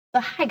So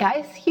hi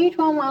guys, huge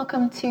warm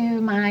welcome to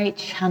my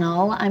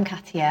channel. I'm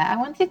Katia. I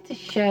wanted to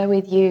share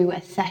with you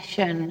a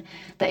session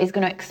that is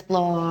going to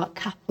explore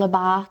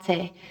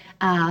Kapalabhati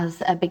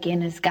as a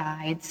beginner's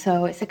guide.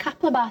 So it's a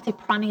Kapalabhati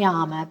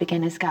Pranayama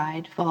beginner's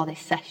guide for this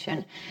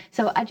session.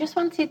 So I just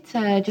wanted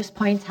to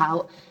point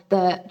out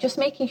that just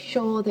making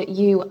sure that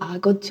you are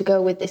good to go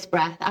with this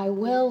breath. I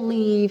will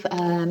leave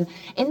in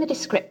the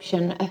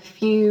description a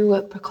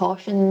few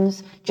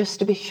precautions just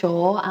to be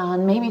sure,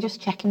 and maybe just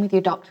check in with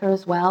your doctor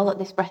as well that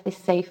this breath is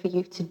safe for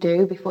you to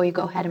do before you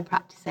go ahead and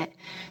practice it.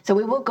 So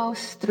we will go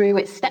through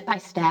it step by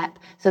step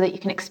so that you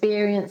can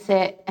experience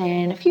it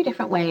in a few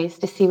different ways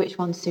to see which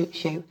one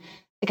suits you.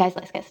 So guys,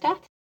 let's get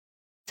started.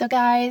 So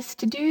guys,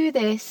 to do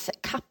this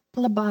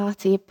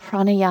Kapalabhati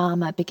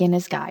Pranayama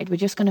beginner's guide, we're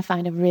just going to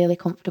find a really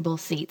comfortable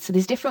seat. So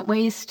there's different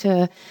ways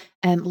to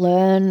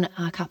learn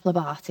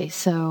Kapalabhati.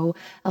 So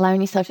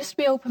allowing yourself just to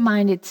be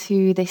open-minded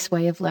to this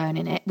way of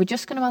learning it. We're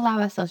just going to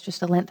allow ourselves just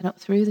to lengthen up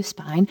through the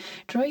spine,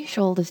 draw your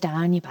shoulders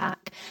down your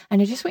back.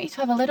 And I just want you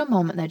to have a little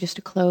moment there just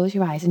to close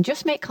your eyes and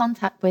just make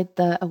contact with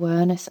the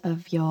awareness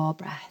of your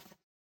breath.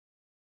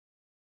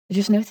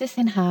 Just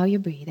noticing how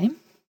you're breathing.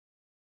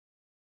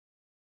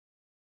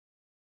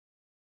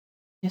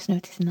 Just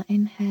noticing that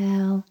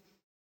inhale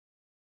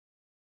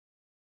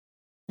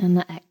and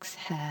the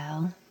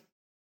exhale.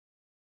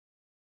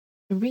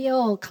 The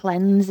real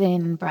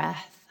cleansing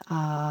breath,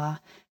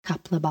 our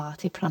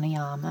Kapalabhati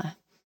Pranayama.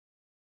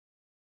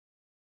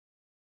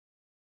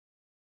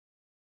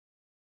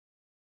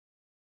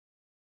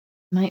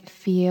 Might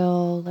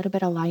feel a little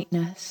bit of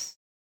lightness,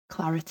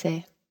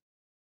 clarity.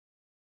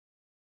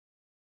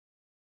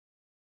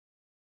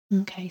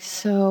 Okay,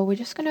 so we're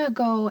just going to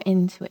go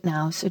into it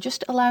now. So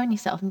just allowing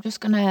yourself, I'm just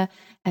going to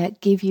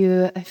give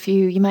you a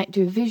few, you might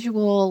do a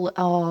visual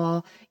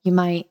or you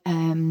might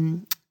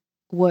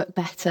work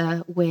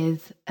better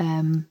with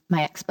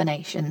my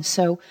explanation.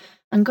 So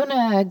I'm going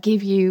to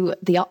give you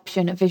the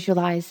option of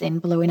visualizing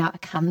blowing out a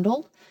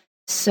candle.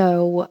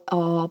 So,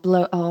 or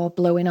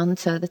blowing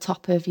onto the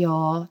top of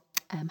your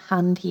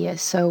hand here.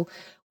 So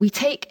we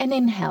take an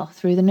inhale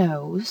through the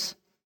nose.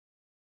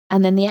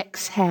 And then the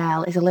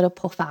exhale is a little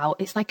puff out.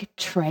 It's like a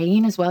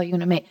train as well. You're going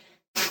to make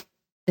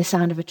the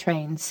sound of a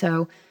train.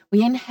 So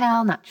we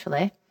inhale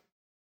naturally.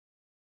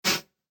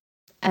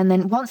 And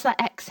then once that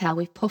exhale,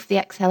 we've puffed the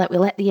exhale out, we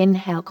let the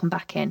inhale come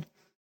back in.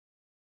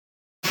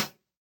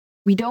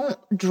 We don't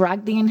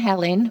drag the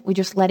inhale in. We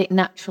just let it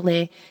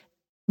naturally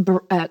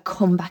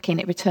come back in.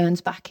 It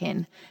returns back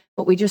in.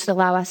 But we just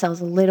allow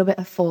ourselves a little bit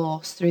of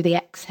force through the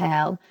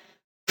exhale.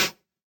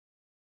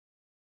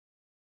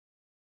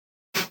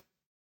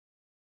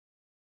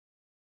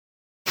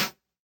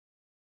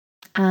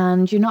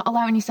 And you're not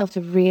allowing yourself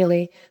to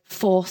really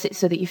force it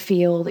so that you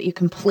feel that you're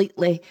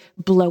completely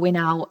blowing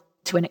out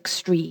to an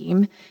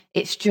extreme.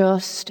 It's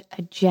just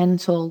a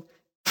gentle,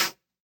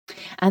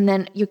 and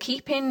then you're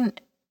keeping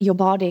your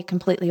body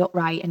completely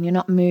upright and you're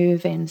not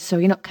moving. So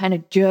you're not kind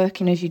of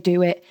jerking as you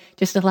do it,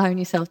 just allowing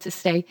yourself to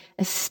stay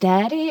as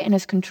steady and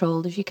as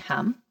controlled as you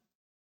can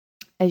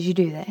as you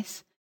do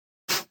this.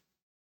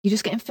 You're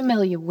just getting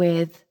familiar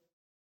with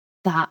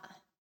that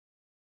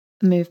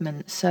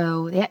movement.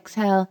 So the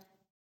exhale,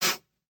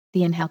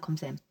 the inhale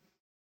comes in.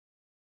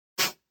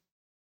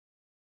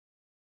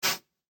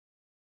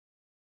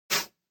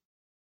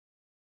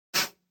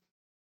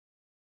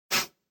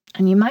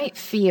 And you might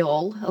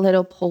feel a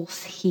little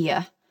pulse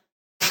here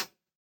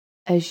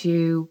as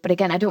you, but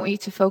again, I don't want you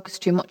to focus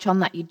too much on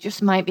that. You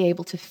just might be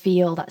able to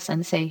feel that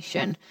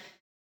sensation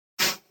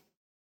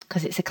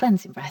because it's a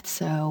cleansing breath.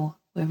 So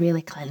we're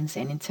really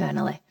cleansing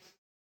internally.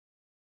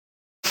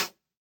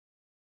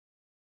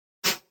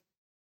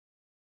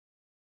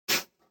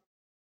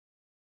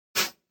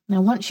 Now,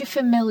 once you're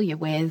familiar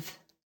with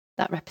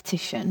that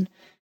repetition,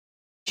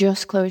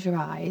 just close your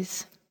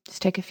eyes.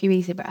 Just take a few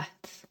easy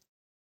breaths.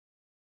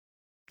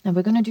 Now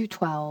we're going to do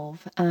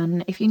 12.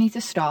 And if you need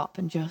to stop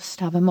and just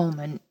have a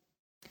moment,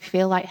 if you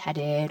feel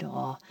lightheaded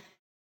or,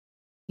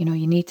 you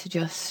need to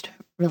just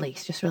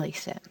release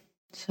it.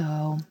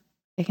 So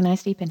take a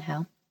nice deep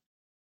inhale.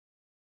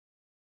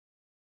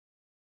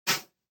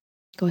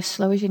 Go as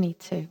slow as you need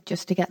to,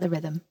 just to get the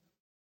rhythm.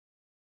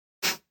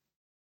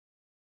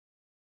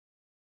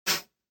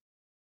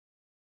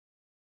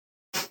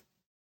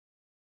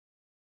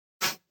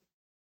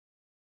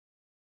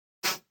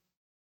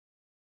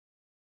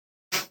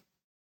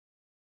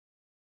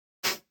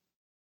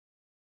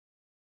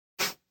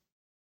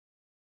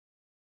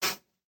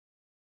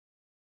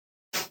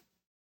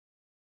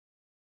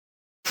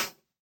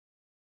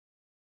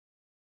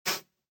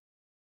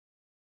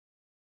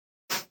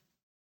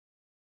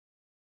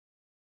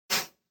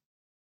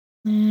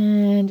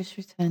 And just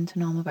return to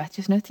normal breath.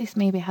 Just notice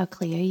maybe how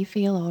clear you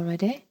feel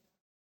already.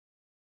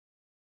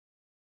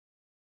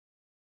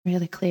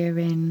 Really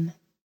clearing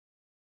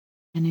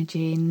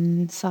energy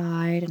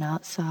inside and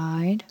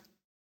outside.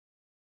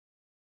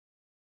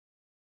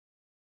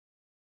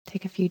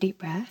 Take a few deep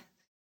breaths.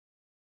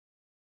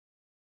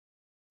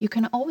 You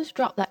can always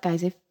drop that,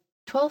 guys. If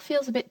 12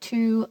 feels a bit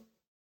too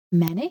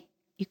many,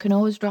 you can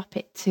always drop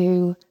it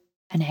to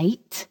an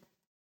 8.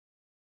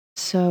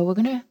 So we're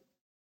going to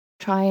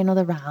try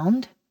another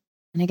round.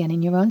 And again,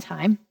 in your own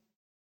time.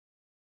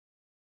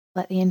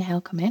 Let the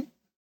inhale come in.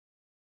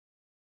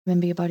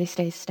 Remember your body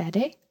stays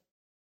steady.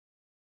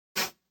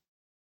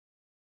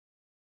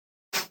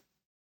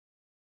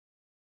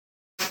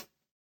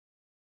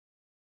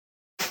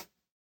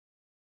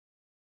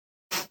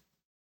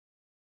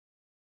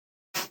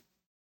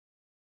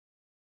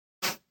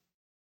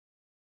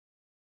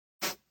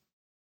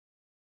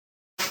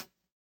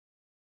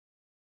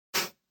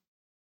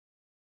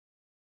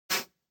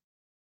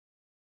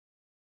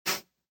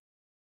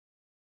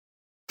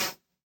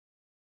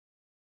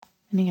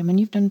 And again, when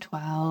you've done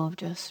 12,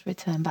 just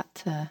return back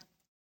to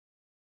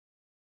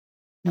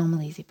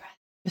normal, easy breath.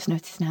 Just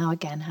notice now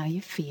again how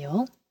you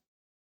feel.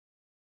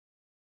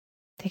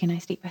 Take a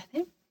nice deep breath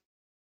in.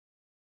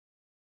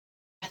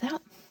 Breath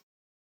out.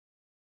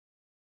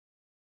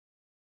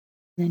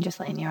 And then just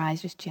letting your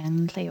eyes just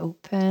gently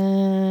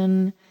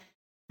open.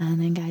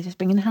 And then, guys, just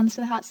bringing the hands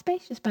to the heart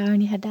space. Just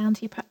bowing your head down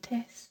to your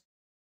practice.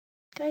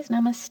 Guys,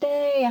 namaste.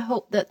 I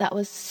hope that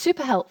was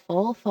super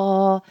helpful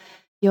for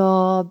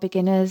your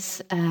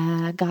beginner's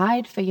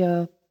guide for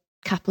your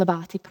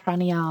Kapalabhati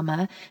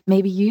pranayama.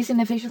 Maybe using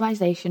a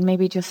visualization,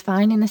 maybe just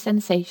finding a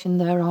sensation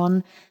there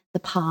on the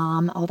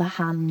palm or the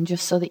hand,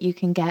 just so that you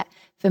can get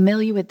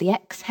familiar with the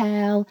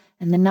exhale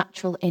and the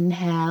natural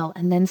inhale,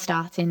 and then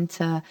starting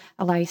to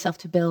allow yourself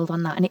to build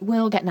on that. And it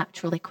will get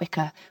naturally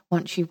quicker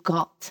once you've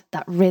got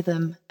that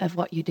rhythm of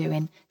what you're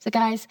doing. So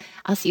guys,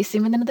 I'll see you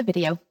soon with another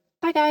video.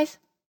 Bye guys.